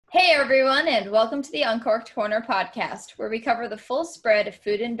everyone, and welcome to the Uncorked Corner podcast, where we cover the full spread of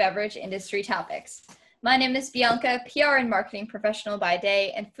food and beverage industry topics. My name is Bianca, PR and marketing professional by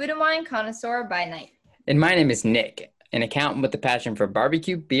day, and food and wine connoisseur by night. And my name is Nick, an accountant with a passion for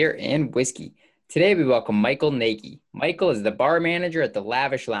barbecue, beer, and whiskey. Today we welcome Michael Nagy. Michael is the bar manager at the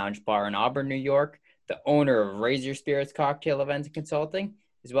Lavish Lounge Bar in Auburn, New York, the owner of Raise Your Spirits Cocktail Events and Consulting,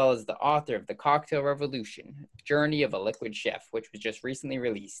 as well as the author of The Cocktail Revolution, Journey of a Liquid Chef, which was just recently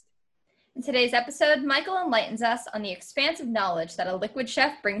released. In today's episode, Michael enlightens us on the expansive knowledge that a liquid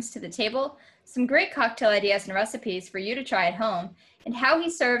chef brings to the table, some great cocktail ideas and recipes for you to try at home, and how he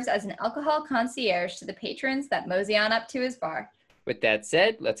serves as an alcohol concierge to the patrons that mosey on up to his bar. With that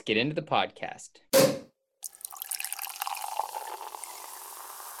said, let's get into the podcast.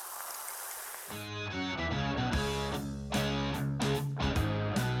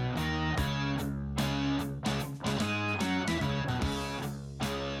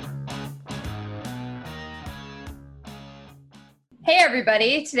 Hey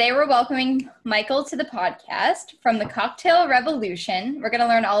everybody, today we're welcoming Michael to the podcast from the Cocktail Revolution. We're going to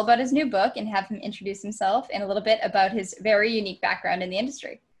learn all about his new book and have him introduce himself and a little bit about his very unique background in the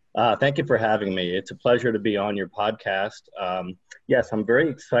industry. Thank you for having me. It's a pleasure to be on your podcast. Yes, I'm very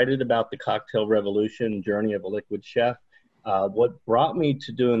excited about the Cocktail Revolution, Journey of a Liquid Chef. What brought me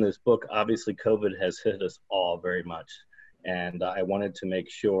to doing this book, obviously COVID has hit us all very much. And I wanted to make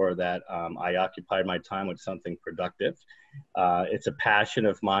sure that I occupied my time with something productive. It's a passion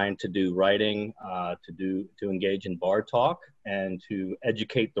of mine to do writing, to engage in bar talk, and to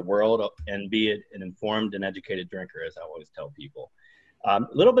educate the world and be an informed and educated drinker, as I always tell people. A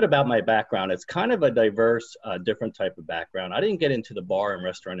little bit about my background. It's kind of a diverse, different type of background. I didn't get into the bar and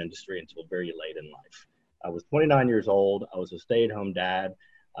restaurant industry until very late in life. I was 29 years old. I was a stay-at-home dad.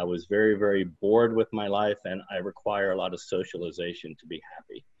 I was very, very bored with my life, and I require a lot of socialization to be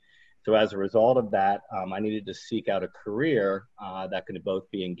happy. So as a result of that, I needed to seek out a career that could both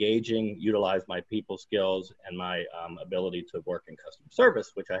be engaging, utilize my people skills, and my ability to work in customer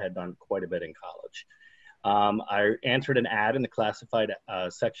service, which I had done quite a bit in college. I answered an ad in the classified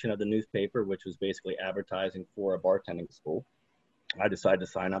section of the newspaper, which was basically advertising for a bartending school. I decided to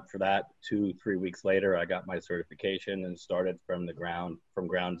sign up for that. 2-3 weeks later, I got my certification and started from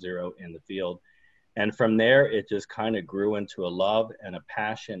ground zero in the field. And from there, it just kind of grew into a love and a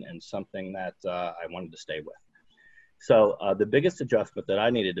passion and something that I wanted to stay with. So the biggest adjustment that I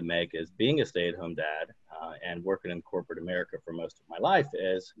needed to make is being a stay-at-home dad and working in corporate America for most of my life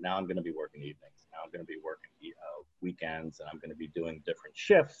is now I'm going to be working evenings. Now I'm going to be working weekends, and I'm going to be doing different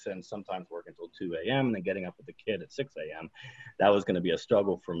shifts and sometimes working until 2 a.m. and then getting up with the kid at 6 a.m. That was going to be a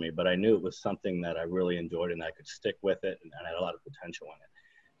struggle for me, but I knew it was something that I really enjoyed and I could stick with it and I had a lot of potential in it.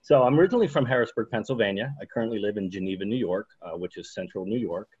 So I'm originally from Harrisburg, Pennsylvania. I currently live in Geneva, New York, which is central New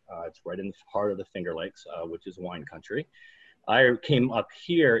York. It's right in the heart of the Finger Lakes, which is wine country. I came up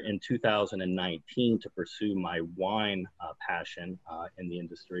here in 2019 to pursue my wine passion in the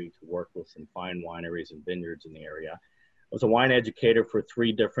industry, to work with some fine wineries and vineyards in the area. I was a wine educator for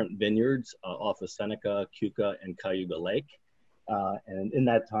 3 different vineyards off of Seneca, Keuka, and Cayuga Lake. And in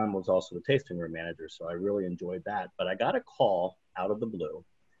that time, I was also the tasting room manager, so I really enjoyed that. But I got a call out of the blue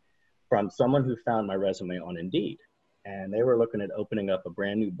from someone who found my resume on Indeed. And they were looking at opening up a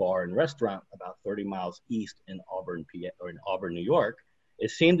brand new bar and restaurant about 30 miles east in Auburn, New York.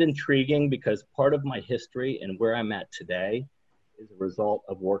 It seemed intriguing because part of my history and where I'm at today is a result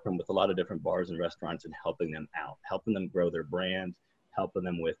of working with a lot of different bars and restaurants and helping them out, helping them grow their brand, helping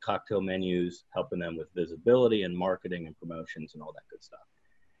them with cocktail menus, helping them with visibility and marketing and promotions and all that good stuff.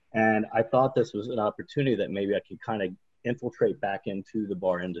 And I thought this was an opportunity that maybe I could kind of infiltrate back into the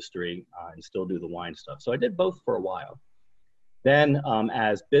bar industry and still do the wine stuff. So I did both for a while. Then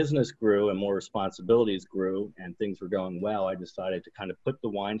as business grew and more responsibilities grew and things were going well, I decided to kind of put the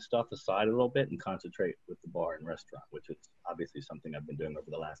wine stuff aside a little bit and concentrate with the bar and restaurant, which is obviously something I've been doing over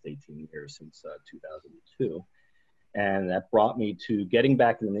the last 18 years since 2002. And that brought me to getting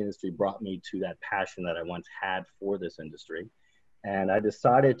back into the industry, brought me to that passion that I once had for this industry. And I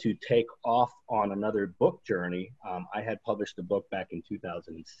decided to take off on another book journey. I had published a book back in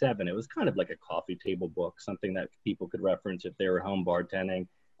 2007. It was kind of like a coffee table book, something that people could reference if they were home bartending.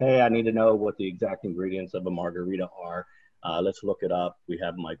 Hey, I need to know what the exact ingredients of a margarita are. Let's look it up. We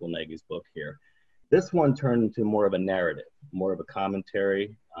have Michael Nagy's book here. This one turned into more of a narrative, more of a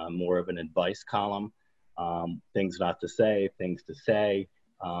commentary, more of an advice column, things not to say, things to say.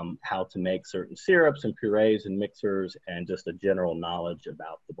 How to make certain syrups and purees and mixers, and just a general knowledge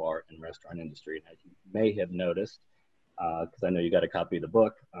about the bar and restaurant industry. And as you may have noticed, because I know you got a copy of the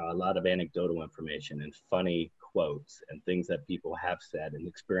book, a lot of anecdotal information and funny quotes and things that people have said and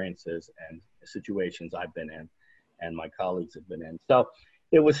experiences and situations I've been in and my colleagues have been in. So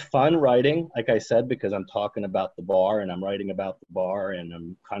it was fun writing, like I said, because I'm talking about the bar and I'm writing about the bar and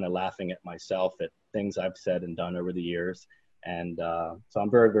I'm kind of laughing at myself at things I've said and done over the years. And so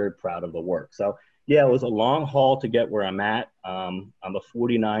I'm very, very proud of the work. So yeah, it was a long haul to get where I'm at. I'm a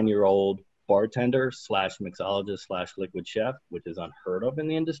 49-year-old bartender slash mixologist slash liquid chef, which is unheard of in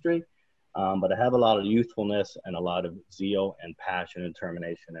the industry. But I have a lot of youthfulness and a lot of zeal and passion and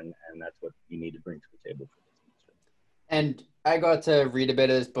determination. And that's what you need to bring to the table for this industry. And I got to read a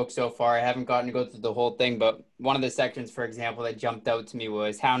bit of this book so far. I haven't gotten to go through the whole thing, but one of the sections, for example, that jumped out to me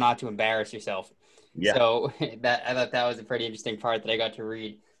was how not to embarrass yourself. Yeah. So that I thought that was a pretty interesting part that I got to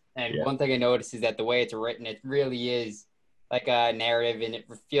read. And one thing I noticed is that the way it's written, it really is like a narrative, and it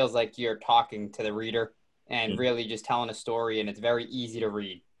feels like you're talking to the reader and really just telling a story, and it's very easy to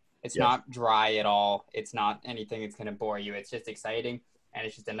read. It's not dry at all. It's not anything that's going to bore you. It's just exciting, and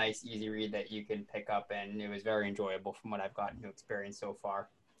it's just a nice, easy read that you can pick up, and it was very enjoyable from what I've gotten to experience so far.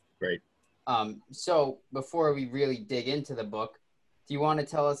 Great. So before we really dig into the book, do you want to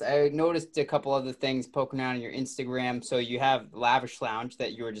tell us, I noticed a couple other things poking around on your Instagram. So you have Lavish Lounge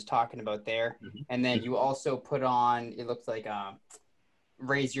that you were just talking about there. And then you also put on, it looks like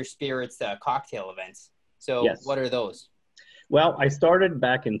Raise Your Spirits cocktail events. So what are those? Well, I started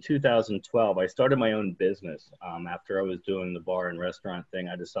back in 2012. I started my own business. After I was doing the bar and restaurant thing,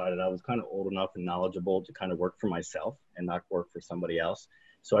 I decided I was kind of old enough and knowledgeable to kind of work for myself and not work for somebody else.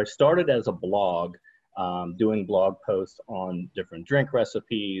 So I started as a blog, doing blog posts on different drink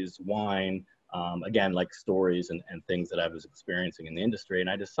recipes, wine, again, like stories and things that I was experiencing in the industry. And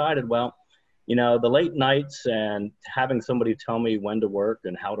I decided, well, you know, the late nights and having somebody tell me when to work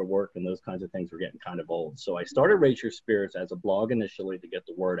and how to work and those kinds of things were getting kind of old. So I started Raise Your Spirits as a blog initially to get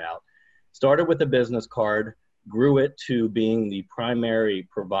the word out. Started with a business card, grew it to being the primary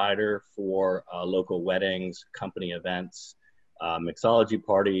provider for local weddings, company events, mixology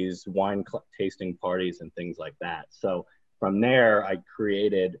parties, wine tasting parties, and things like that. So from there, I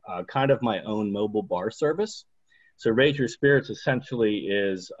created kind of my own mobile bar service. So Raise Your Spirits essentially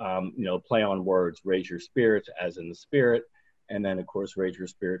is, you know, play on words, raise your spirits as in the spirit, and then of course, raise your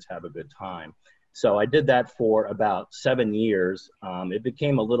spirits, have a good time. So I did that for about 7 years. It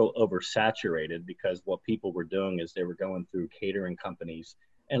became a little oversaturated because what people were doing is they were going through catering companies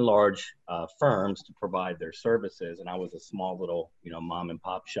and large firms to provide their services. And I was a small little, you know, mom and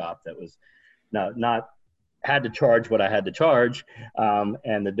pop shop that was not had to charge what I had to charge.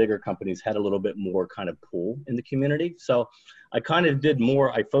 And the bigger companies had a little bit more kind of pull in the community. So I kind of did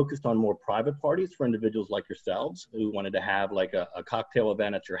more, I focused on more private parties for individuals like yourselves who wanted to have like a cocktail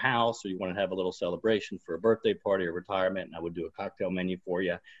event at your house, or you wanted to have a little celebration for a birthday party or retirement. And I would do a cocktail menu for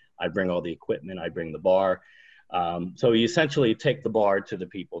you. I'd bring all the equipment, I'd bring the bar. So you essentially take the bar to the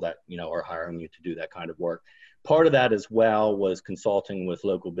people that, you know, are hiring you to do that kind of work. Part of that as well was consulting with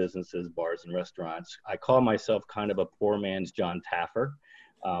local businesses, bars and restaurants. I call myself kind of a poor man's John Taffer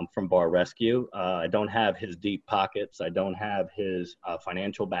from Bar Rescue. I don't have his deep pockets. I don't have his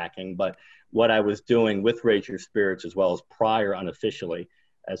financial backing, but what I was doing with Raise Your Spirits as well as prior unofficially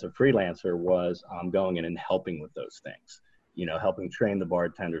as a freelancer was going in and helping with those things. You know, helping train the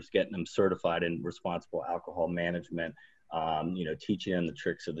bartenders, getting them certified in responsible alcohol management, you know, teaching them the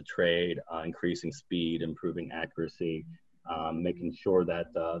tricks of the trade, increasing speed, improving accuracy, making sure that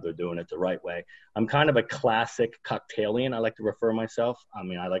they're doing it the right way. I'm kind of a classic cocktailian, I like to refer myself. I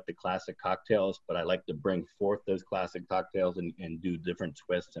mean, I like the classic cocktails, but I like to bring forth those classic cocktails and do different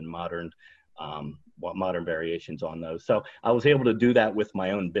twists and modern variations on those. So I was able to do that with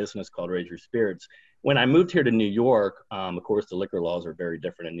my own business called Raise Your Spirits. When I moved here to New York, of course, the liquor laws are very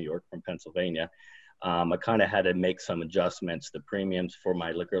different in New York from Pennsylvania. I kind of had to make some adjustments. The premiums for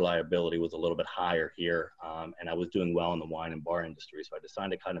my liquor liability was a little bit higher here, and I was doing well in the wine and bar industry. So I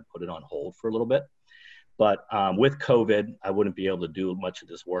decided to kind of put it on hold for a little bit. But with COVID, I wouldn't be able to do much of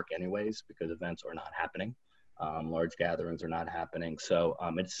this work anyways because events are not happening. Large gatherings are not happening. So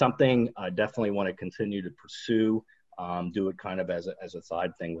it's something I definitely want to continue to pursue, do it kind of as a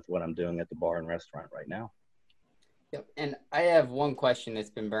side thing with what I'm doing at the bar and restaurant right now. Yep. And I have one question that's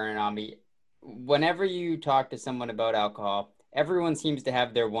been burning on me. Whenever you talk to someone about alcohol, everyone seems to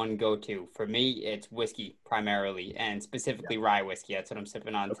have their one go-to. For me, it's whiskey primarily, and specifically rye whiskey. That's what I'm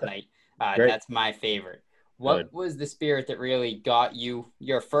sipping on tonight. That's my favorite. What was the spirit that really got you,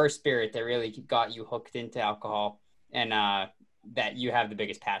 your first spirit that really got you hooked into alcohol and that you have the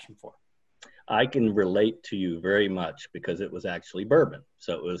biggest passion for? I can relate to you very much because it was actually bourbon.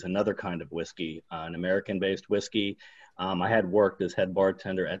 So it was another kind of whiskey, an American-based whiskey. I had worked as head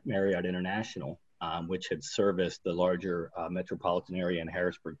bartender at Marriott International which had serviced the larger metropolitan area in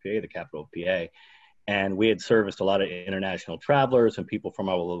Harrisburg, PA, the capital of PA. And we had serviced a lot of international travelers and people from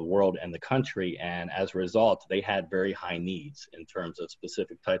all over the world and the country. And as a result, they had very high needs in terms of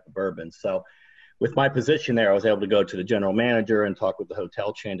specific type of bourbon. So with my position there, I was able to go to the general manager and talk with the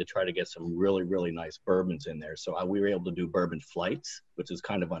hotel chain to try to get some really, really nice bourbons in there. So we were able to do bourbon flights, which is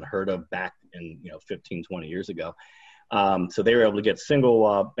kind of unheard of back in 15, 20 years ago. So they were able to get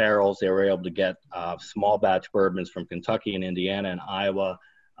single barrels. They were able to get small batch bourbons from Kentucky and Indiana and Iowa,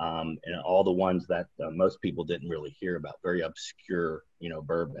 and all the ones that most people didn't really hear about, very obscure,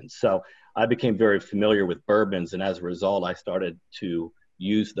 bourbons. So I became very familiar with bourbons, and as a result, I started to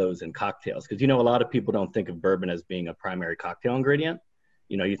use those in cocktails. Because, a lot of people don't think of bourbon as being a primary cocktail ingredient.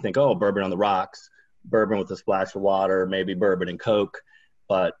 You think, oh, bourbon on the rocks, bourbon with a splash of water, maybe bourbon and Coke,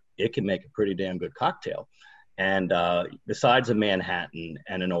 but it can make a pretty damn good cocktail. And besides a Manhattan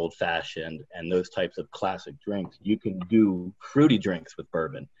and an old fashioned and those types of classic drinks, you can do fruity drinks with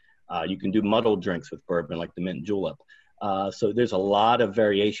bourbon. You can do muddled drinks with bourbon, like the mint julep. So there's a lot of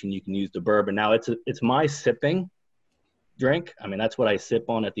variation you can use the bourbon. Now it's my sipping drink. I mean, that's what I sip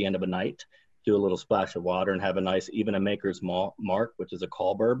on at the end of a night. Do a little splash of water and have a nice, even a Maker's Mark, which is a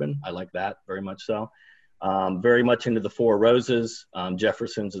call bourbon. I like that very much so. Very much into the Four Roses.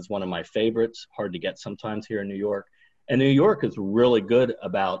 Jefferson's is one of my favorites. Hard to get sometimes here in New York. And New York is really good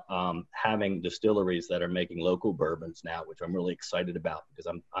about having distilleries that are making local bourbons now, which I'm really excited about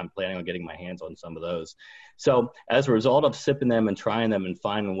because I'm planning on getting my hands on some of those. So as a result of sipping them and trying them and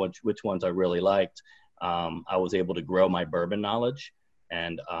finding which ones I really liked, I was able to grow my bourbon knowledge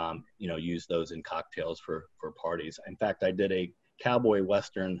and use those in cocktails for parties. In fact, I did a cowboy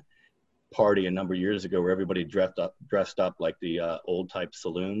western party a number of years ago where everybody dressed up like the old type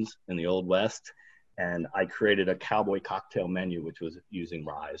saloons in the Old West. And I created a cowboy cocktail menu, which was using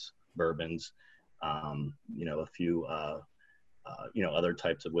rye, bourbons, a few, other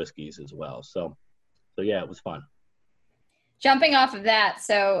types of whiskeys as well. So yeah, it was fun. Jumping off of that,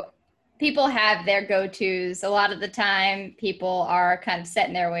 so people have their go-tos. A lot of the time, people are kind of set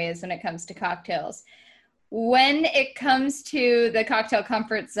in their ways when it comes to cocktails. When it comes to the cocktail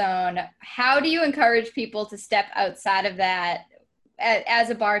comfort zone, how do you encourage people to step outside of that as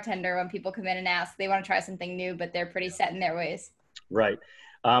a bartender when people come in and ask, they want to try something new, but they're pretty set in their ways? Right.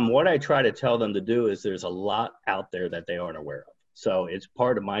 What I try to tell them to do is there's a lot out there that they aren't aware of. So it's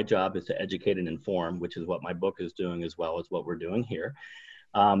part of my job is to educate and inform, which is what my book is doing as well as what we're doing here.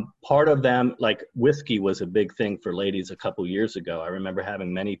 Part of them, like whiskey was a big thing for ladies a couple years ago. I remember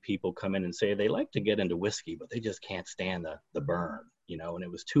having many people come in and say they like to get into whiskey, but they just can't stand the burn, and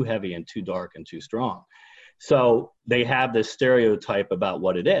it was too heavy and too dark and too strong. So they have this stereotype about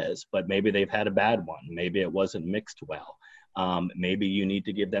what it is, but maybe they've had a bad one. Maybe it wasn't mixed well. Maybe you need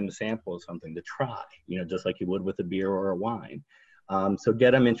to give them a sample of something to try, just like you would with a beer or a wine. So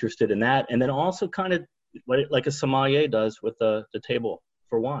get them interested in that. And then also kind of like a sommelier does with the table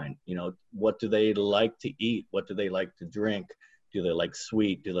for wine. What do they like to eat? What do they like to drink? Do they like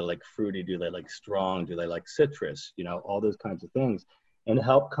sweet? Do they like fruity? Do they like strong? Do they like citrus? All those kinds of things. And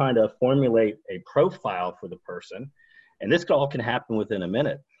help kind of formulate a profile for the person. And this all can happen within a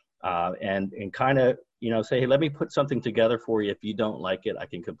minute. And kind of, say, hey, let me put something together for you. If you don't like it, I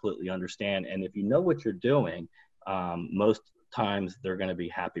can completely understand. And if you know what you're doing, most times they're going to be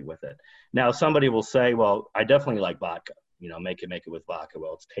happy with it. Now, somebody will say, well, I definitely like vodka. Make it with vodka.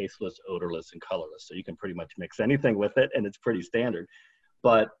 Well, it's tasteless, odorless, and colorless. So you can pretty much mix anything with it, and it's pretty standard.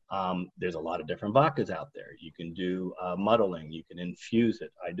 But there's a lot of different vodkas out there. You can do muddling. You can infuse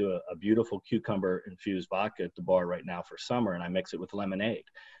it. I do a beautiful cucumber infused vodka at the bar right now for summer, and I mix it with lemonade.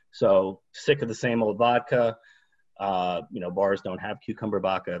 So sick of the same old vodka. Bars don't have cucumber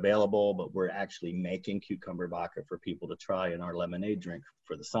vodka available, but we're actually making cucumber vodka for people to try in our lemonade drink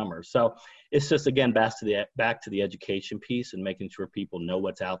for the summer. So it's just, again, back to the education piece and making sure people know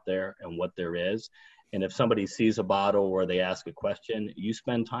what's out there and what there is. And if somebody sees a bottle or they ask a question, you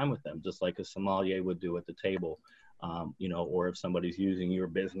spend time with them, just like a sommelier would do at the table, or if somebody's using your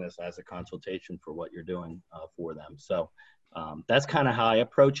business as a consultation for what you're doing for them. So that's kind of how I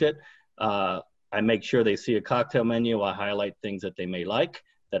approach it. I make sure they see a cocktail menu. I highlight things that they may like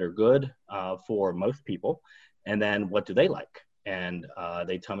that are good for most people. And then what do they like? And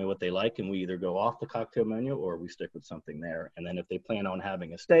they tell me what they like, and we either go off the cocktail menu or we stick with something there. And then if they plan on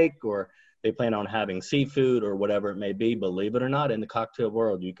having a steak or they plan on having seafood or whatever it may be, believe it or not, in the cocktail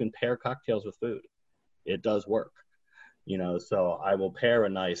world, you can pair cocktails with food. It does work. So I will pair a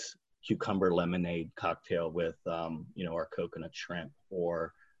nice cucumber lemonade cocktail with, our coconut shrimp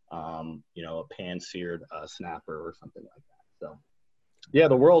or, a pan-seared snapper or something like that. So Yeah,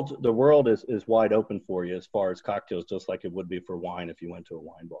 the world is wide open for you as far as cocktails, just like it would be for wine if you went to a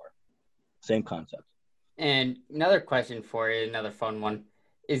wine bar. Same concept. And another question for you, another fun one.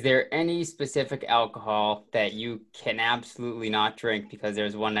 Is there any specific alcohol that you can absolutely not drink because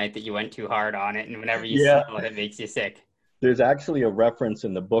there's one night that you went too hard on it and whenever you Yeah, smell it, it makes you sick? there's actually a reference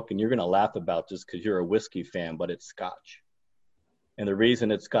in the book, and you're going to laugh about this because you're a whiskey fan, but it's Scotch. And the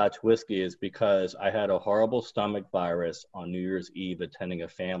reason it's Scotch whiskey is because I had a horrible stomach virus on New Year's Eve attending a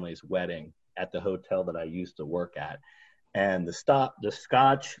family's wedding at the hotel that I used to work at. And the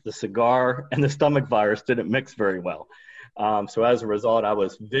Scotch, the cigar, and the stomach virus didn't mix very well. So as a result, I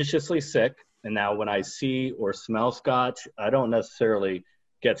was viciously sick. And now when I see or smell Scotch, I don't necessarily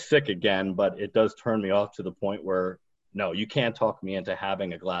get sick again, but it does turn me off to the point where, no, you can't talk me into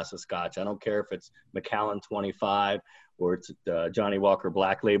having a glass of Scotch. I don't care if it's Macallan 25 or it's Johnny Walker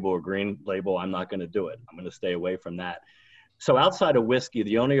Black Label or Green Label. I'm not going to do it. I'm going to stay away from that. So outside of whiskey,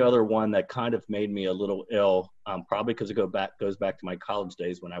 the only other one that kind of made me a little ill, probably because it goes back to my college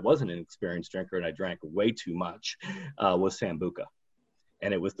days when I wasn't an experienced drinker and I drank way too much, was Sambuca.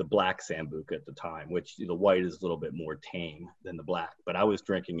 And it was the black Sambuca at the time, which the white is a little bit more tame than the black. But I was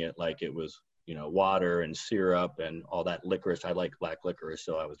drinking it like it was, water and syrup and all that licorice. I like black licorice,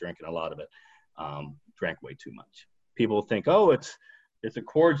 so I was drinking a lot of it. Drank way too much. People think, oh, it's a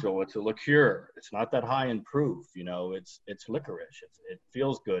cordial, it's a liqueur. It's not that high in proof, it's licorice. It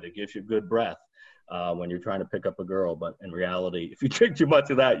feels good. It gives you good breath when you're trying to pick up a girl. But in reality, if you drink too much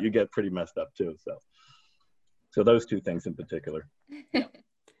of that, you get pretty messed up too. So those two things in particular.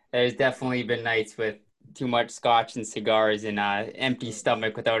 There's definitely been nights with too much scotch and cigars and empty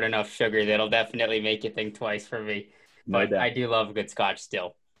stomach without enough sugar. That'll definitely make you think twice for me. But I do love a good scotch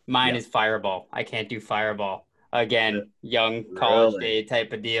still. Mine is Fireball. I can't do Fireball. Again, young college day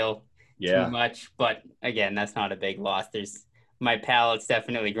type of deal. Yeah. Too much. But again, that's not a big loss. My palate's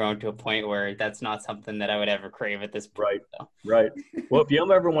definitely grown to a point where that's not something that I would ever crave at this point. Right. So. Right. Well, if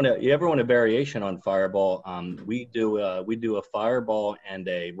you ever want a variation on Fireball, we do a Fireball and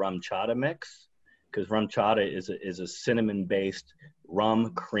a rum chata mix, because rum chata is a cinnamon based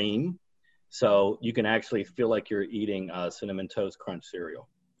rum cream, so you can actually feel like you're eating cinnamon toast crunch cereal.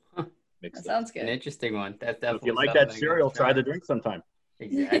 That sounds good. An interesting one. That's definitely. So if you like that cereal, try the drink sometime.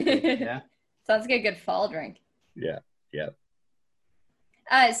 Exactly. Yeah. Sounds like a good fall drink. Yeah. Yeah.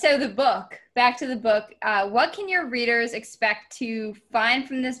 So the book, back to the book, what can your readers expect to find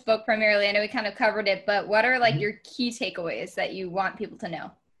from this book primarily? I know we kind of covered it, but what are your key takeaways that you want people to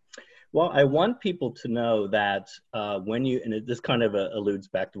know? Well, I want people to know that this kind of alludes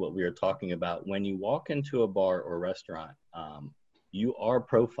back to what we were talking about, when you walk into a bar or restaurant, you are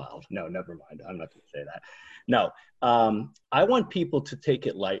profiled. No, never mind. I'm not going to say that. No, I want people to take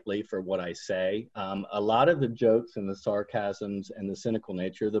it lightly for what I say. A lot of the jokes and the sarcasms and the cynical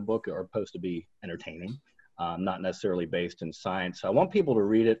nature of the book are supposed to be entertaining, not necessarily based in science. So I want people to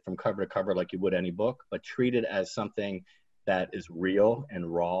read it from cover to cover like you would any book, but treat it as something that is real and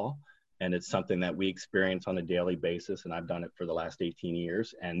raw. And it's something that we experience on a daily basis. And I've done it for the last 18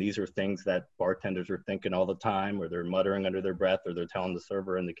 years. And these are things that bartenders are thinking all the time, or they're muttering under their breath, or they're telling the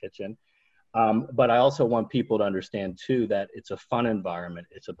server in the kitchen. But I also want people to understand too, that it's a fun environment.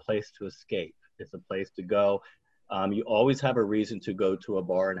 It's a place to escape. It's a place to go. You always have a reason to go to a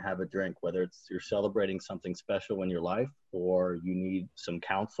bar and have a drink, whether it's you're celebrating something special in your life, or you need some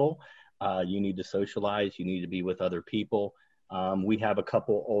counsel, you need to socialize, you need to be with other people. We have a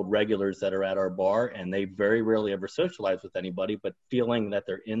couple old regulars that are at our bar, and they very rarely ever socialize with anybody, but feeling that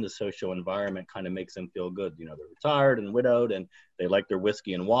they're in the social environment kind of makes them feel good. They're retired and widowed, and they like their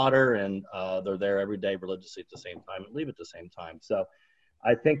whiskey and water, and they're there every day religiously at the same time and leave at the same time. So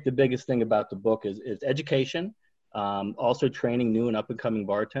I think the biggest thing about the book is education, also training new and up and coming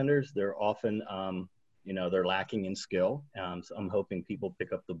bartenders. They're often, they're lacking in skill. So I'm hoping people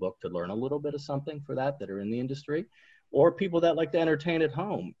pick up the book to learn a little bit of something for that are in the industry. Or people that like to entertain at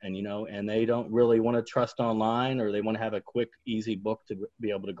home and they don't really want to trust online, or they want to have a quick, easy book to be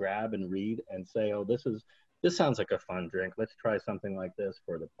able to grab and read and say, oh, this sounds like a fun drink. Let's try something like this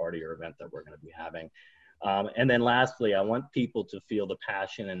for the party or event that we're going to be having. And then lastly, I want people to feel the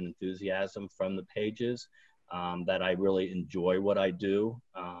passion and enthusiasm from the pages, that I really enjoy what I do.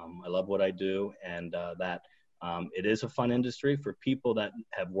 I love what I do, and that it is a fun industry. For people that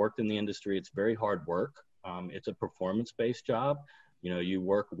have worked in the industry, it's very hard work. It's a performance-based job. You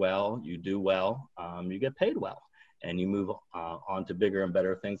work well, you do well, you get paid well, and you move on to bigger and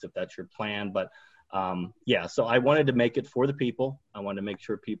better things if that's your plan. But so I wanted to make it for the people. I wanted to make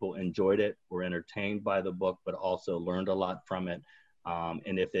sure people enjoyed it, were entertained by the book, but also learned a lot from it.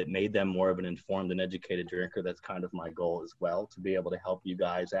 And if it made them more of an informed and educated drinker, that's kind of my goal as well, to be able to help you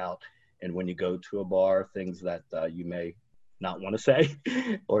guys out. And when you go to a bar, things that you may not want to say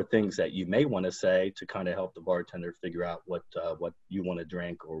or things that you may want to say, to kind of help the bartender figure out what you want to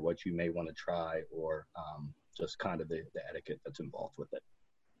drink or what you may want to try, or just kind of the etiquette that's involved with it.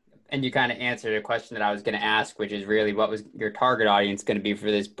 And you kind of answered a question that I was going to ask, which is really what was your target audience going to be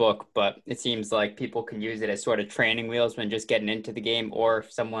for this book? But it seems like people can use it as sort of training wheels when just getting into the game, or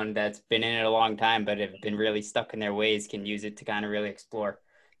someone that's been in it a long time but have been really stuck in their ways can use it to kind of really explore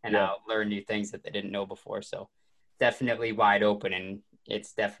and learn new things that they didn't know before. So definitely wide open, and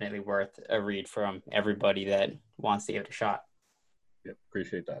it's definitely worth a read from everybody that wants to give it a shot. Yep,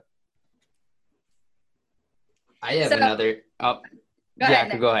 appreciate that. I have another. Oh,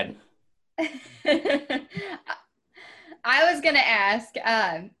 yeah, go ahead. I was going to ask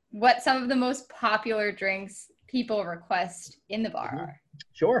what some of the most popular drinks people request in the bar are.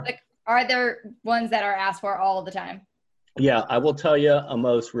 Sure. Like, are there ones that are asked for all the time? Yeah, I will tell you,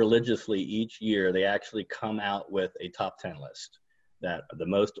 most religiously each year, they actually come out with a top 10 list that are the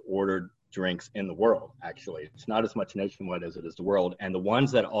most ordered drinks in the world, actually. It's not as much nationwide as it is the world. And the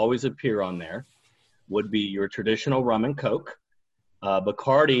ones that always appear on there would be your traditional rum and Coke.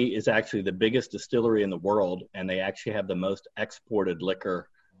 Bacardi is actually the biggest distillery in the world, and they actually have the most exported liquor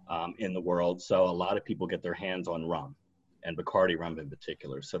in the world. So a lot of people get their hands on rum, and Bacardi rum in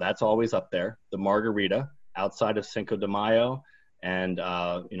particular. So that's always up there. The margarita, outside of Cinco de Mayo and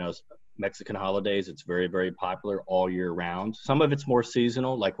Mexican holidays, it's very, very popular all year round. Some of it's more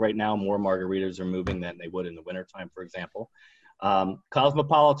seasonal, like right now more margaritas are moving than they would in the wintertime, for example.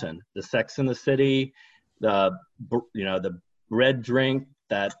 Cosmopolitan, the Sex and the City, the red drink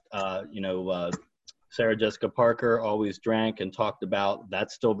that Sarah Jessica Parker always drank and talked about,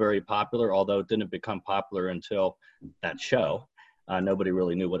 that's still very popular, although it didn't become popular until that show. Nobody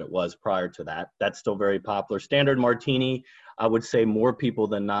really knew what it was prior to that. That's still very popular. Standard martini, I would say more people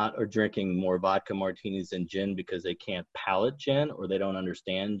than not are drinking more vodka martinis than gin because they can't palate gin, or they don't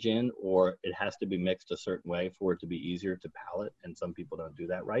understand gin, or it has to be mixed a certain way for it to be easier to palate, and some people don't do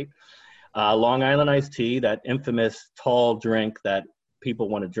that right. Long Island iced tea, that infamous tall drink that people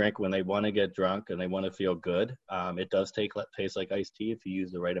want to drink when they want to get drunk and they want to feel good. It does taste like iced tea if you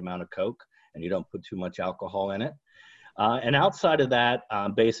use the right amount of Coke and you don't put too much alcohol in it. And outside of that,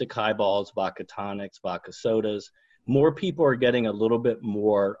 basic highballs, vodka tonics, vodka sodas. More people are getting a little bit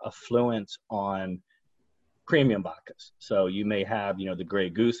more affluence on premium vodkas. So you may have, the Grey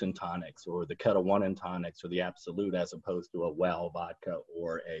Goose and tonics, or the Kettle One and tonics, or the Absolute, as opposed to a Well vodka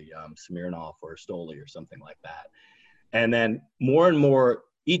or a Smirnoff or a Stoli or something like that. And then more and more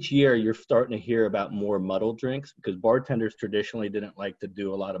each year, you're starting to hear about more muddled drinks, because bartenders traditionally didn't like to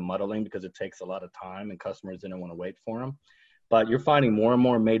do a lot of muddling because it takes a lot of time and customers didn't want to wait for them. But you're finding more and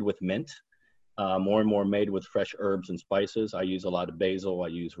more made with mint, more and more made with fresh herbs and spices. I use a lot of basil, I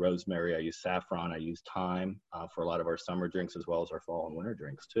use rosemary, I use saffron, I use thyme for a lot of our summer drinks, as well as our fall and winter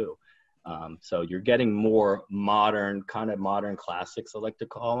drinks too. So you're getting more modern classics, I like to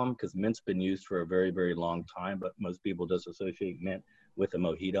call them, because mint's been used for a very, very long time, but most people just associate mint with a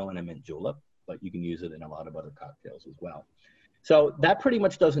mojito and a mint julep, but you can use it in a lot of other cocktails as well. So that pretty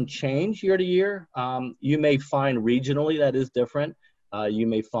much doesn't change year to year. You may find regionally that is different. You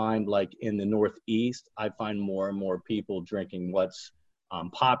may find, like in the Northeast, I find more and more people drinking what's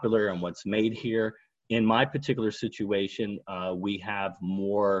popular and what's made here. In my particular situation, we have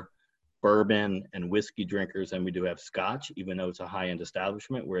more bourbon and whiskey drinkers than we do have scotch, even though it's a high-end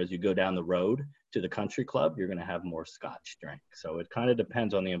establishment. Whereas you go down the road to the country club, you're going to have more scotch drink. So it kind of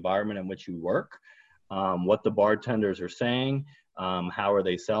depends on the environment in which you work, what the bartenders are saying, how are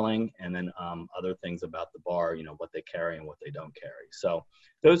they selling, and then other things about the bar, what they carry and what they don't carry. So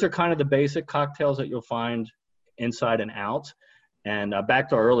those are kind of the basic cocktails that you'll find inside and out. And back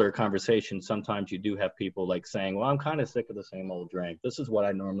to our earlier conversation, sometimes you do have people like saying, well, I'm kind of sick of the same old drink. This is what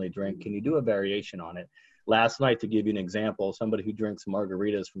I normally drink. Can you do a variation on it? Last night, to give you an example, somebody who drinks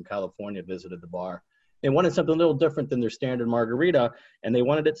margaritas from California visited the bar. They wanted something a little different than their standard margarita, and they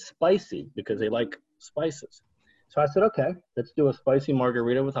wanted it spicy because they like spices. So I said, okay, let's do a spicy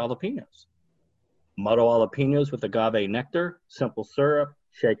margarita with jalapenos. Muddle jalapenos with agave nectar, simple syrup,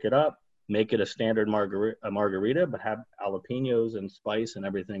 shake it up. Make it a standard margarita, but have jalapenos and spice and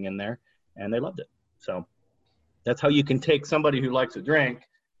everything in there, and they loved it. So that's how you can take somebody who likes a drink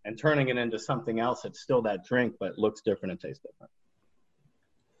and turning it into something else that's still that drink, but looks different and tastes different.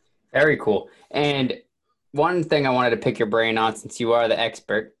 Very cool. And one thing I wanted to pick your brain on, since you are the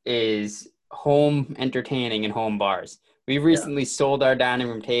expert, is home entertaining and home bars. We recently sold our dining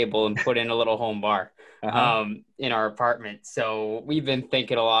room table and put in a little home bar. in our apartment. So we've been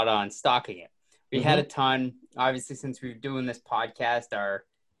thinking a lot on stocking it. We had a ton, obviously, since we've doing this podcast,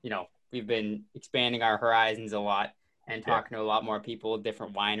 we've been expanding our horizons a lot and talking to a lot more people,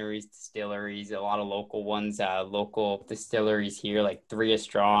 different wineries, distilleries, a lot of local ones, local distilleries here like 3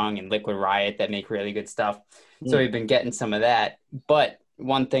 Strong and Liquid Riot that make really good stuff. So we've been getting some of that. But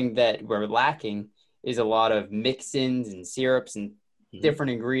one thing that we're lacking is a lot of mix-ins and syrups and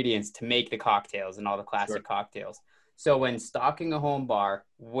different ingredients to make the cocktails and all the classic cocktails. So when stocking a home bar,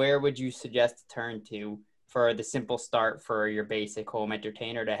 where would you suggest to turn to for the simple start for your basic home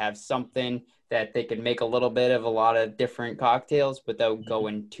entertainer to have something that they can make a little bit of a lot of different cocktails without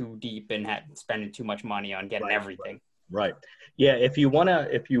going too deep and spending too much money on getting everything? Right. Yeah. If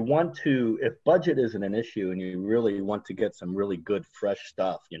budget isn't an issue and you really want to get some really good fresh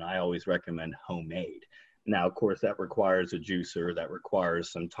stuff, I always recommend homemade. Now, of course, that requires a juicer, that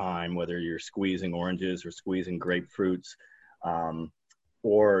requires some time, whether you're squeezing oranges or squeezing grapefruits,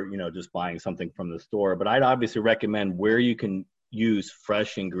 or, just buying something from the store. But I'd obviously recommend where you can use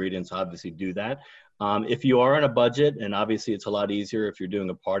fresh ingredients, obviously do that. If you are on a budget, and obviously it's a lot easier if you're doing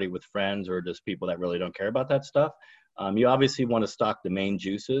a party with friends or just people that really don't care about that stuff, you obviously want to stock the main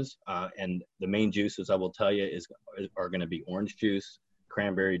juices. And the main juices, I will tell you, are going to be orange juice,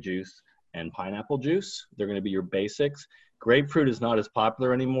 cranberry juice, and pineapple juice. They're going to be your basics. Grapefruit is not as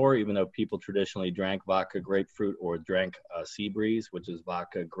popular anymore, even though people traditionally drank vodka grapefruit or drank sea breeze, which is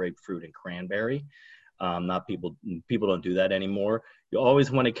vodka, grapefruit, and cranberry. People don't do that anymore. You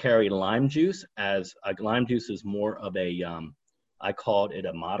always want to carry lime juice, as lime juice is more of a, I call it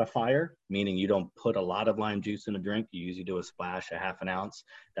a modifier, meaning you don't put a lot of lime juice in a drink. You usually do a splash, a half an ounce.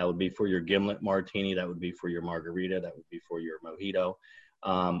 That would be for your gimlet martini. That would be for your margarita. That would be for your mojito.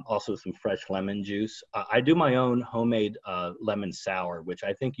 Also some fresh lemon juice. I do my own homemade lemon sour, which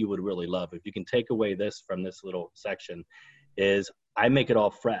I think you would really love. If you can take away this from this little section, is I make it all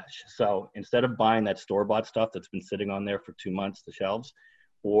fresh. So instead of buying that store-bought stuff that's been sitting on there for 2 months, the shelves,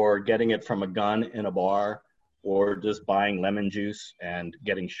 or getting it from a gun in a bar, or just buying lemon juice and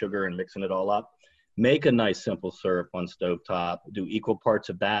getting sugar and mixing it all up, make a nice simple syrup on stovetop, do equal parts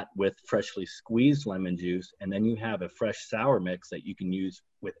of that with freshly squeezed lemon juice, and then you have a fresh sour mix that you can use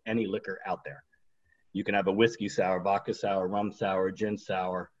with any liquor out there. You can have a whiskey sour, vodka sour, rum sour, gin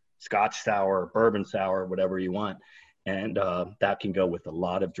sour, scotch sour, bourbon sour, whatever you want. And that can go with a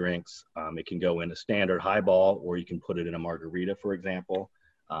lot of drinks. It can go in a standard highball, or you can put it in a margarita, for example.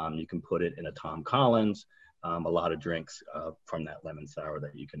 You can put it in a Tom Collins. A lot of drinks from that lemon sour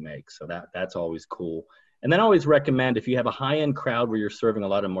that you can make. So that's always cool. And then I always recommend, if you have a high-end crowd where you're serving a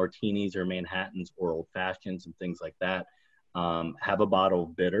lot of martinis or Manhattans or old fashions and things like that, have a bottle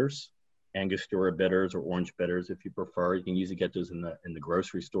of bitters, Angostura bitters or orange bitters if you prefer. You can usually get those in the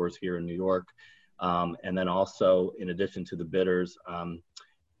grocery stores here in New York. And then also, in addition to the bitters,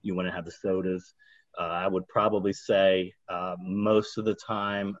 you want to have the sodas. I would probably say most of the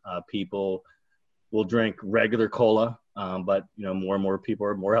time people will drink regular cola, but more and more people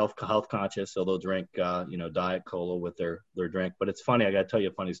are more health conscious, so they'll drink diet cola with their drink. But it's funny, I got to tell you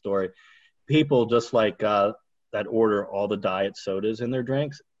a funny story. People just like that order all the diet sodas in their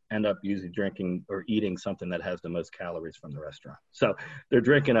drinks end up usually drinking or eating something that has the most calories from the restaurant. So they're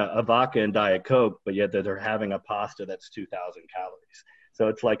drinking a vodka and Diet Coke, but yet they're having a pasta that's 2,000 calories. So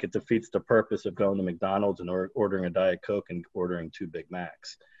it's like it defeats the purpose of going to McDonald's and ordering a Diet Coke and ordering 2 Big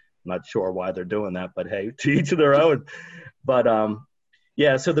Macs. I'm not sure why they're doing that, but hey, to each of their own. But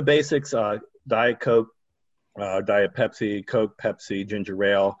yeah, so the basics, Diet Coke, Diet Pepsi, Coke, Pepsi, ginger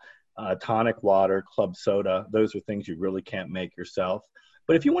ale, tonic water, club soda. Those are things you really can't make yourself.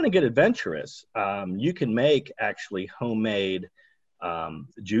 But if you want to get adventurous, you can make actually homemade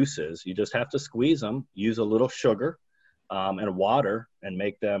juices. You just have to squeeze them, use a little sugar and water, and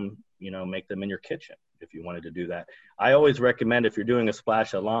make them in your kitchen if you wanted to do that. I always recommend, if you're doing a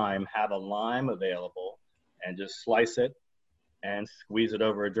splash of lime, have a lime available and just slice it and squeeze it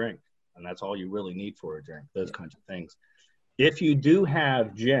over a drink. And that's all you really need for a drink, those kinds of things. If you do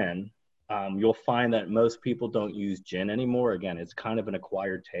have gin, you'll find that most people don't use gin anymore. Again, it's kind of an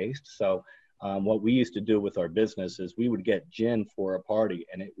acquired taste. So what we used to do with our business is we would get gin for a party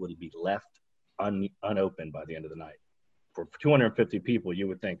and it would be left unopened by the end of the night. For 250 people, you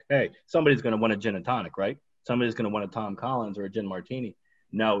would think, hey, somebody's going to want a gin and tonic, right? Somebody's going to want a Tom Collins or a gin martini.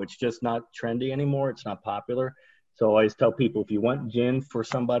 No, it's just not trendy anymore. It's not popular. So I always tell people, if you want gin for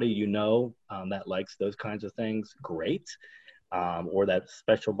somebody that likes those kinds of things, great. Or that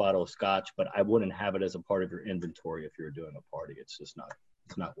special bottle of scotch, but I wouldn't have it as a part of your inventory if you're doing a party. It's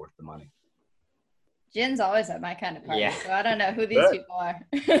not worth the money. Gin's always at my kind of party, Yeah. so I don't know who these Good. people are.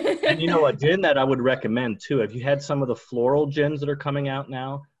 And you know, a gin that I would recommend too, have you had some of the floral gins that are coming out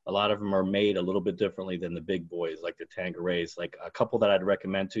now? A lot of them are made a little bit differently than the big boys, like the Tanquerays. Like a couple that I'd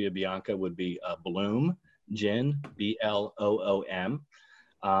recommend to you, Bianca, would be Bloom Gin, Bloom.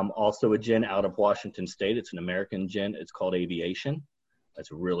 Also a gin out of Washington State. It's an American gin. It's called Aviation.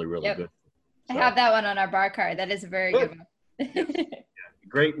 That's really, really Yep. good. I have that one on our bar card. That is a very good one. Yes. Yeah.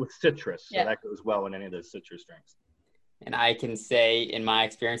 Great with citrus, so Yeah. that goes well in any of those citrus drinks. And I can say, in my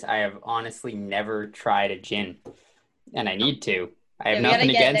experience, I have honestly never tried a gin, and I need to. I have Yeah, we gotta nothing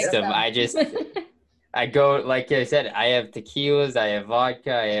get against next them. time. I go, like I said, I have tequilas, I have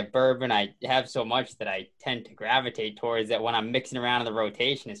vodka, I have bourbon. I have so much that I tend to gravitate towards that when I'm mixing around in the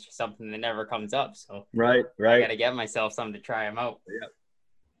rotation, it's just something that never comes up. So Right. I got to get myself something to try them out. Yeah.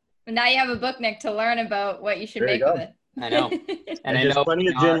 And now you have a book, Nick, to learn about what you should There you make go. with it. I know. And I there's know plenty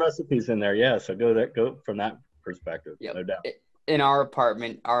of gin recipes in there. Yeah. So go from that perspective. Yep. No doubt. In our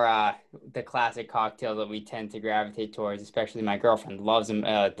apartment, the classic cocktail that we tend to gravitate towards, especially my girlfriend, loves them,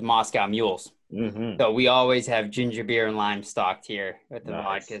 the Moscow Mules. Mm-hmm. So we always have ginger beer and lime stocked here with the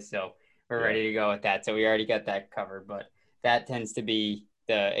Nice. vodka. So we're ready to go with that. So we already got that covered. But that tends to be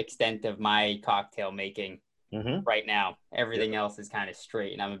the extent of my cocktail making right now. Everything else is kind of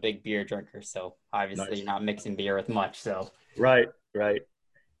straight. And I'm a big beer drinker. So obviously you're not mixing beer with much. So Right.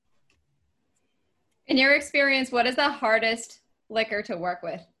 In your experience, what is the hardest liquor to work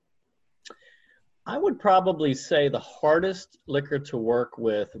with? I would probably say the hardest liquor to work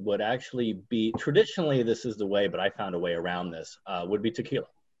with would actually be, traditionally this is the way, but I found a way around this, would be tequila.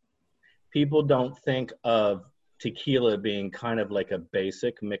 People don't think of tequila being kind of like a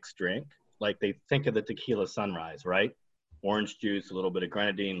basic mixed drink. Like they think of the tequila sunrise, right? Orange juice, a little bit of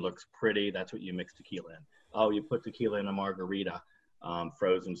grenadine, looks pretty. That's what you mix tequila in. Oh, you put tequila in a margarita,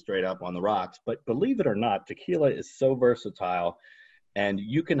 frozen straight up on the rocks. But believe it or not, tequila is so versatile. And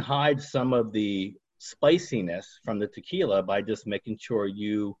you can hide some of the spiciness from the tequila by just making sure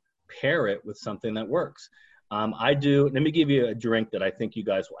you pair it with something that works. Let me give you a drink that I think you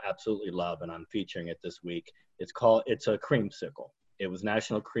guys will absolutely love, and I'm featuring it this week. It's a creamsicle. It was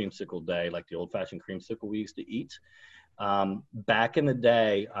National Creamsicle Day, like the old-fashioned creamsicle we used to eat. Back in the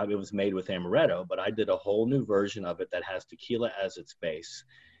day, it was made with amaretto, but I did a whole new version of it that has tequila as its base.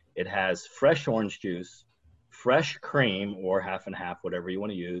 It has fresh orange juice, fresh cream, or half and half, whatever you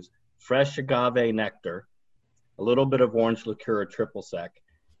want to use, fresh agave nectar, a little bit of orange liqueur or triple sec,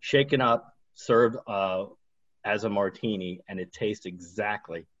 shaken up, served as a martini, and it tastes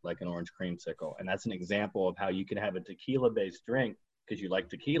exactly like an orange creamsicle. And that's an example of how you can have a tequila-based drink because you like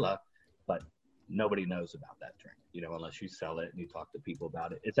tequila, but nobody knows about that drink, unless you sell it and you talk to people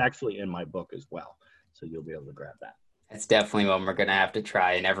about it. It's actually in my book as well, so you'll be able to grab that. it's definitely one we're going to have to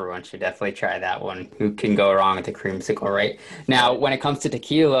try, and everyone should definitely try that one. Who can go wrong with the creamsicle, right? Now, when it comes to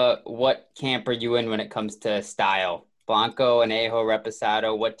tequila, what camp are you in when it comes to style? Blanco, Añejo,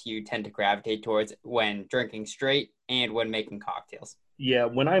 Reposado, what do you tend to gravitate towards when drinking straight and when making cocktails? Yeah,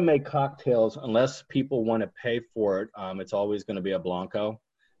 when I make cocktails, unless people want to pay for it, it's always going to be a Blanco,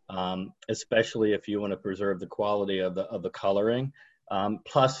 especially if you want to preserve the quality of the coloring.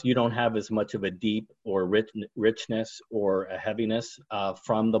 Plus, you don't have as much of a deep or richness or a heaviness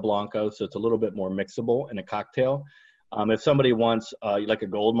from the Blanco, so it's a little bit more mixable in a cocktail. If somebody wants like a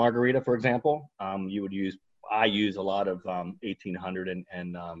gold margarita, for example, I use a lot of 1800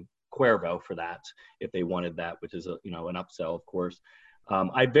 and Cuervo for that if they wanted that, which is an upsell, of course.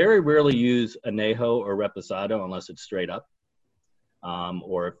 I very rarely use Añejo or Reposado unless it's straight up.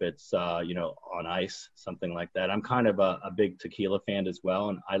 Or if it's, on ice, something like that. I'm kind of a big tequila fan as well,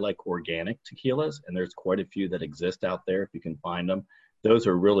 and I like organic tequilas, and there's quite a few that exist out there if you can find them. Those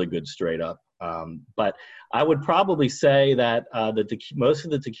are really good straight up. But I would probably say that most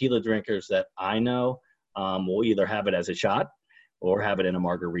of the tequila drinkers that I know will either have it as a shot or have it in a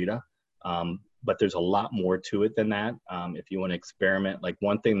margarita. But there's a lot more to it than that. If you want to experiment, like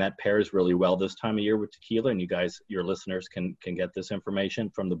one thing that pairs really well this time of year with tequila, and you guys, your listeners can get this information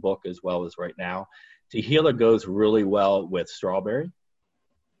from the book as well as right now. Tequila goes really well with strawberry,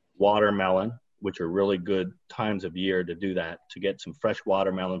 watermelon, which are really good times of year to do that. To get some fresh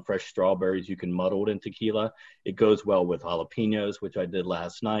watermelon, fresh strawberries, you can muddle it in tequila. It goes well with jalapenos, which I did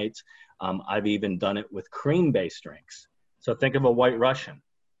last night. I've even done it with cream-based drinks. So think of a White Russian.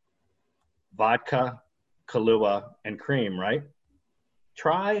 Vodka, Kahlua, and cream, right?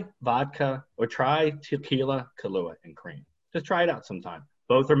 Try vodka or try tequila, Kahlua, and cream. Just try it out sometime.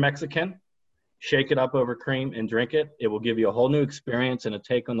 Both are Mexican. Shake it up over cream and drink it. It will give you a whole new experience and a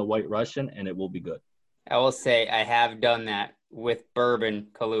take on the White Russian, and it will be good. I will say I have done that with bourbon,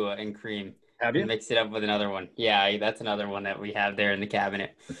 Kahlua, and cream. Have you? Mix it up with another one. Yeah, that's another one that we have there in the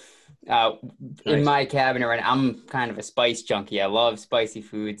cabinet. In Nice. my cabinet right now, I'm kind of a spice junkie. I love spicy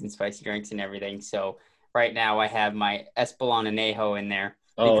foods and spicy drinks and everything. So right now I have my Espolon Anejo in there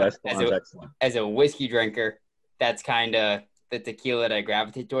Oh, because Espolon's excellent. as a whiskey drinker, that's kind of the tequila that I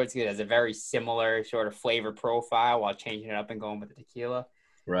gravitate towards because it has a very similar sort of flavor profile while changing it up and going with the tequila.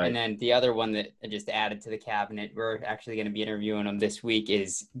 Right. And then the other one that I just added to the cabinet, we're actually going to be interviewing them this week,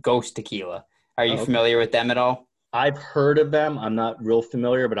 is Ghost Tequila. Are you familiar with them at all? I've heard of them. I'm not real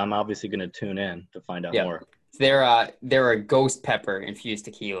familiar, but I'm obviously going to tune in to find out more. They're a ghost pepper infused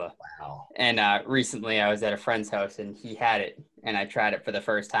tequila. Wow. And recently I was at a friend's house and he had it and I tried it for the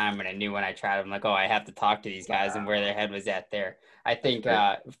first time and I knew when I tried it, I'm like, oh, I have to talk to these guys and where their head was at there. I think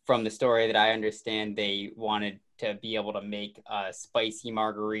from the story that I understand, they wanted to be able to make a spicy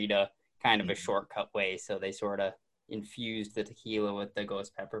margarita kind of a shortcut way. So they sort of infused the tequila with the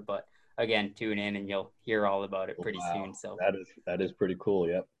ghost pepper. But again, tune in and you'll hear all about it pretty soon. So that is pretty cool.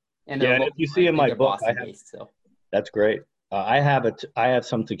 Yep. And if you see in my book, so that's great. I have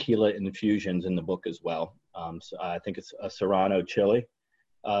some tequila infusions in the book as well. So I think it's a Serrano chili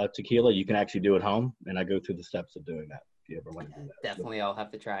tequila. You can actually do at home, and I go through the steps of doing that. If you ever want to do that, definitely, I'll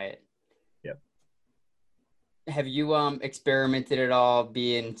have to try it. Yep. Have you experimented at all,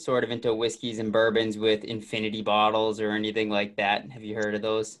 being sort of into whiskeys and bourbons with infinity bottles or anything like that? Have you heard of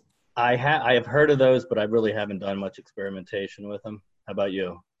those? I have heard of those, but I really haven't done much experimentation with them. How about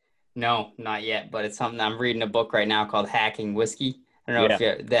you? No, not yet, but it's something. I'm reading a book right now called Hacking Whiskey. I don't know if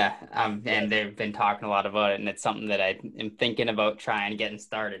you're there, and they've been talking a lot about it, and it's something that I am thinking about trying getting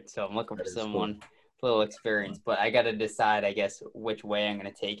started. So I'm looking for someone with a little experience, but I got to decide, I guess, which way I'm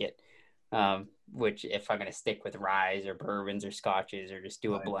going to take it. Which, if I'm going to stick with ryes or bourbons or scotches or just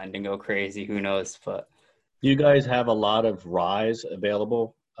do a blend and go crazy, who knows? But you guys have a lot of ryes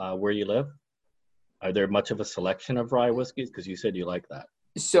available where you live? Are there much of a selection of rye whiskeys? Because you said you like that.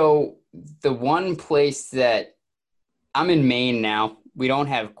 So the one place that I'm in Maine now, we don't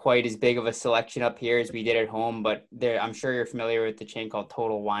have quite as big of a selection up here as we did at home, but I'm sure you're familiar with the chain called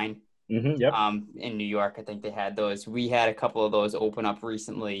Total Wine. Mm-hmm, yep. In New York, I think they had those. We had a couple of those open up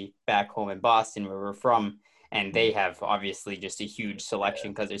recently back home in Boston where we're from, and they have obviously just a huge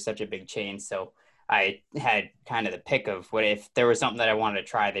selection because they're such a big chain. So I had kind of the pick of what if there was something that I wanted to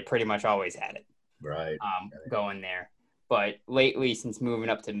try, they pretty much always had it. Right. Going there. But lately, since moving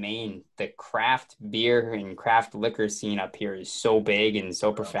up to Maine, the craft beer and craft liquor scene up here is so big and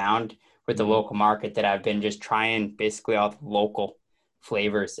so profound with the local market that I've been just trying basically all the local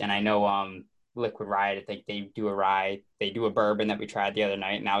flavors. And I know Liquid Riot, I think they do a bourbon that we tried the other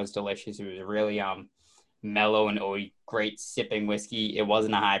night, and that was delicious. It was really mellow and great sipping whiskey. It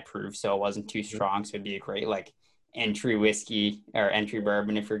wasn't a high proof, so it wasn't too strong. So it'd be a great like entry whiskey or entry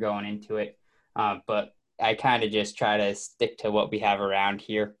bourbon if you're going into it. But I kind of just try to stick to what we have around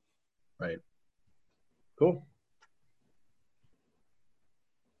here. Right. Cool.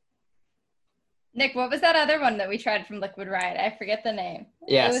 Nick, what was that other one that we tried from Liquid Riot? I forget the name.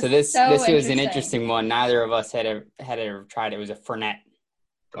 Yeah, so this was an interesting one. Neither of us had ever tried it. It was a Fernet.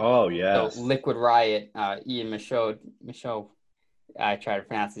 Oh, yes. So Liquid Riot, Ian Michaud, I try to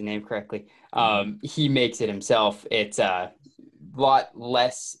pronounce his name correctly. He makes it himself. It's a lot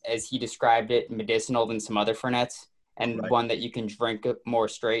less, as he described it, medicinal than some other Fernets, and one that you can drink more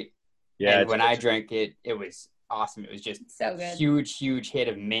straight. Yeah. And when I drank it, it was awesome. It was just so good. Huge hit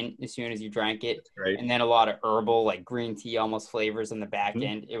of mint as soon as you drank it. And then a lot of herbal, like green tea almost flavors on the back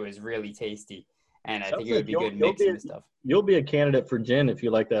end. It was really tasty. And I think it would be good mixing and stuff. You'll be a candidate for gin if you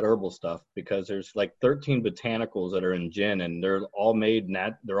like that herbal stuff, because there's like 13 botanicals that are in gin, and they're all made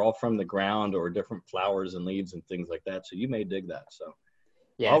they're all from the ground or different flowers and leaves and things like that. So you may dig that. So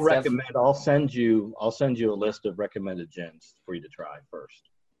yeah, I'll send you a list of recommended gins for you to try first.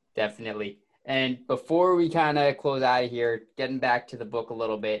 Definitely. And before we kind of close out of here, getting back to the book a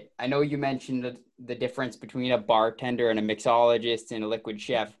little bit, I know you mentioned the difference between a bartender and a mixologist and a liquid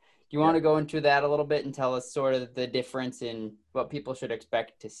chef. Do you want to go into that a little bit and tell us sort of the difference in what people should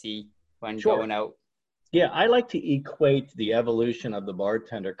expect to see when going out? Yeah, I like to equate the evolution of the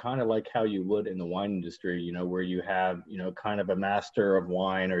bartender kind of like how you would in the wine industry, where you have, kind of a master of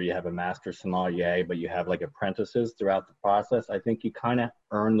wine, or you have a master sommelier, but you have like apprentices throughout the process. I think you kind of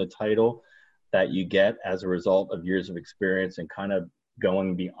earn the title that you get as a result of years of experience and kind of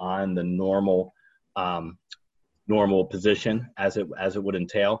going beyond the normal position as it would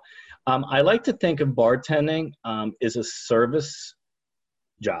entail. I like to think of bartending is a service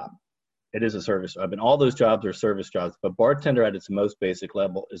job. It is a service job, and all those jobs are service jobs, but bartender at its most basic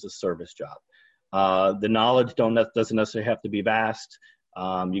level is a service job. The knowledge doesn't necessarily have to be vast.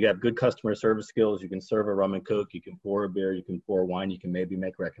 You got good customer service skills. You can serve a rum and coke. You can pour a beer. You can pour wine. You can maybe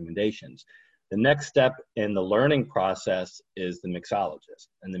make recommendations. The next step in the learning process is the mixologist.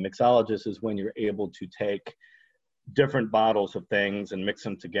 And the mixologist is when you're able to take different bottles of things and mix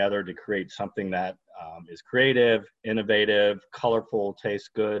them together to create something that is creative, innovative, colorful, tastes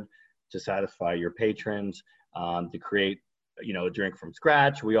good, to satisfy your patrons, to create, a drink from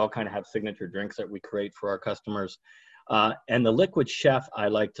scratch. We all kind of have signature drinks that we create for our customers. And the liquid chef, I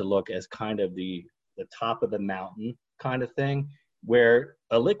like to look as kind of the top of the mountain kind of thing, where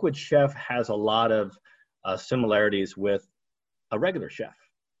a liquid chef has a lot of similarities with a regular chef,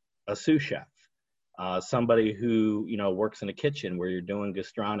 a sous chef, somebody who, works in a kitchen where you're doing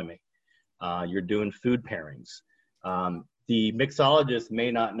gastronomy, you're doing food pairings. The mixologist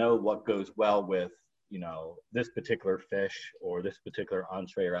may not know what goes well with, this particular fish or this particular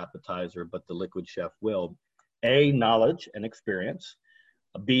entree or appetizer, but the liquid chef will. A, knowledge and experience.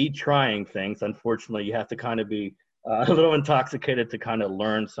 B, trying things. Unfortunately, you have to kind of be a little intoxicated to kind of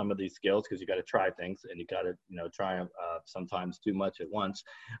learn some of these skills, because you got to try things, and you got to, try them sometimes too much at once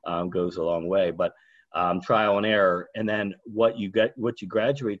goes a long way. But trial and error. And then what you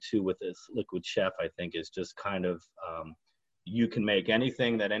graduate to with this liquid chef, I think, is just kind of, you can make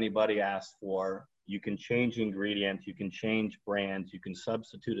anything that anybody asks for. You can change ingredients, you can change brands, you can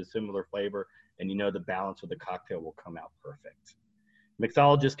substitute a similar flavor, and the balance of the cocktail will come out perfect.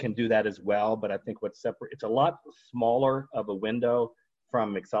 Mixologists can do that as well, but I think it's a lot smaller of a window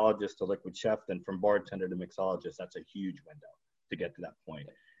from mixologist to liquid chef than from bartender to mixologist. That's a huge window to get to that point.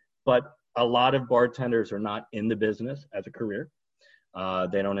 But a lot of bartenders are not in the business as a career.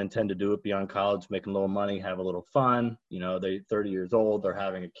 They don't intend to do it beyond college, make a little money, have a little fun. They're 30 years old, they're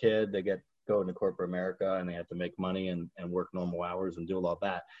having a kid, they go into corporate America, and they have to make money and work normal hours and do all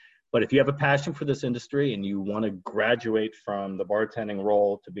that. But if you have a passion for this industry and you want to graduate from the bartending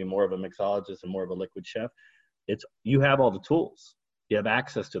role to be more of a mixologist and more of a liquid chef, you have all the tools. You have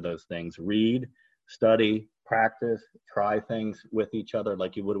access to those things. Read, study, practice, try things with each other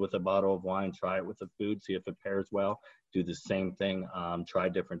like you would with a bottle of wine. Try it with the food, see if it pairs well. Do the same thing. Try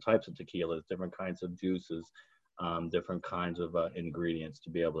different types of tequilas, different kinds of juices, different kinds of ingredients to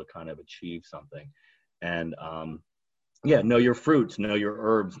be able to kind of achieve something. And know your fruits, know your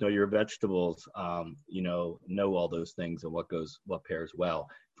herbs, know your vegetables, know all those things and what pairs well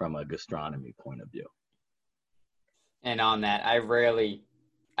from a gastronomy point of view. And on that,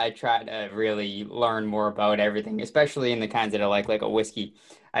 I try to really learn more about everything, especially in the kinds that I like a whiskey.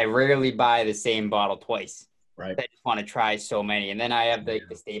 I rarely buy the same bottle twice. Right. I just want to try so many. And then I have the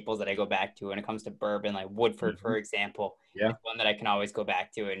staples that I go back to when it comes to bourbon, like Woodford, for example. Yeah. It's one that I can always go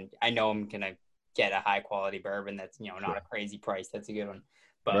back to. And I know I'm going to get a high quality bourbon that's, not a crazy price. That's a good one.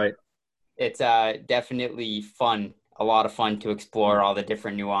 But it's definitely fun, a lot of fun to explore all the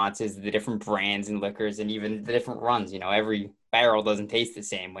different nuances, the different brands and liquors, and even the different runs. Every barrel doesn't taste the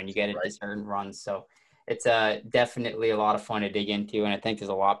same when you get into certain runs. So it's definitely a lot of fun to dig into. And I think there's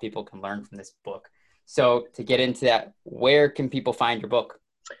a lot people can learn from this book. So to get into that, where can people find your book?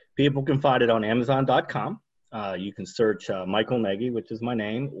 People can find it on Amazon.com. You can search Michael Nagy, which is my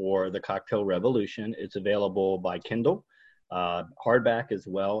name, or The Cocktail Revolution. It's available by Kindle, hardback as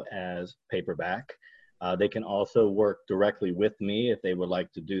well as paperback. They can also work directly with me if they would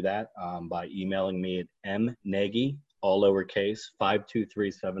like to do that by emailing me at mnagy, all lowercase,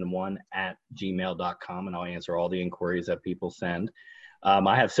 52371 @gmail.com, and I'll answer all the inquiries that people send.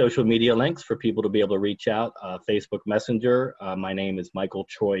 I have social media links for people to be able to reach out. Facebook Messenger. My name is Michael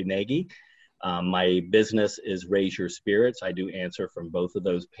Troy Nagy. My business is Raise Your Spirits. I do answer from both of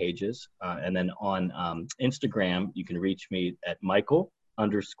those pages. And then on Instagram, you can reach me at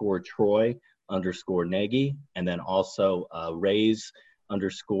Michael_Troy_Nagy. And then also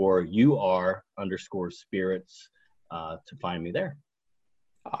Raise_UR_spirits to find me there.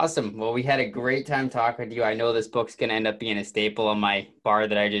 Awesome. Well, we had a great time talking to you. I know this book's going to end up being a staple on my bar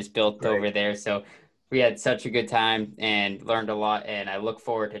that I just built over there. So we had such a good time and learned a lot. And I look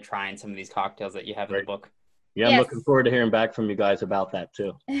forward to trying some of these cocktails that you have in the book. Yeah, I'm looking forward to hearing back from you guys about that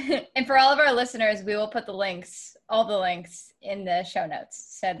too. And for all of our listeners, we will put all the links in the show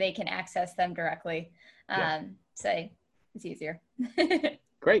notes so they can access them directly. So it's easier.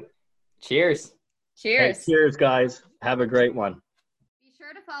 Great. Cheers. Cheers. Hey, cheers, guys. Have a great one. Be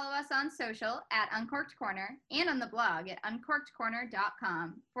sure to follow us on social at Uncorked Corner and on the blog at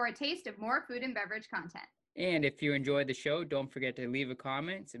uncorkedcorner.com for a taste of more food and beverage content. And if you enjoyed the show, don't forget to leave a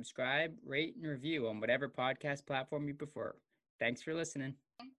comment, subscribe, rate, and review on whatever podcast platform you prefer. Thanks for listening.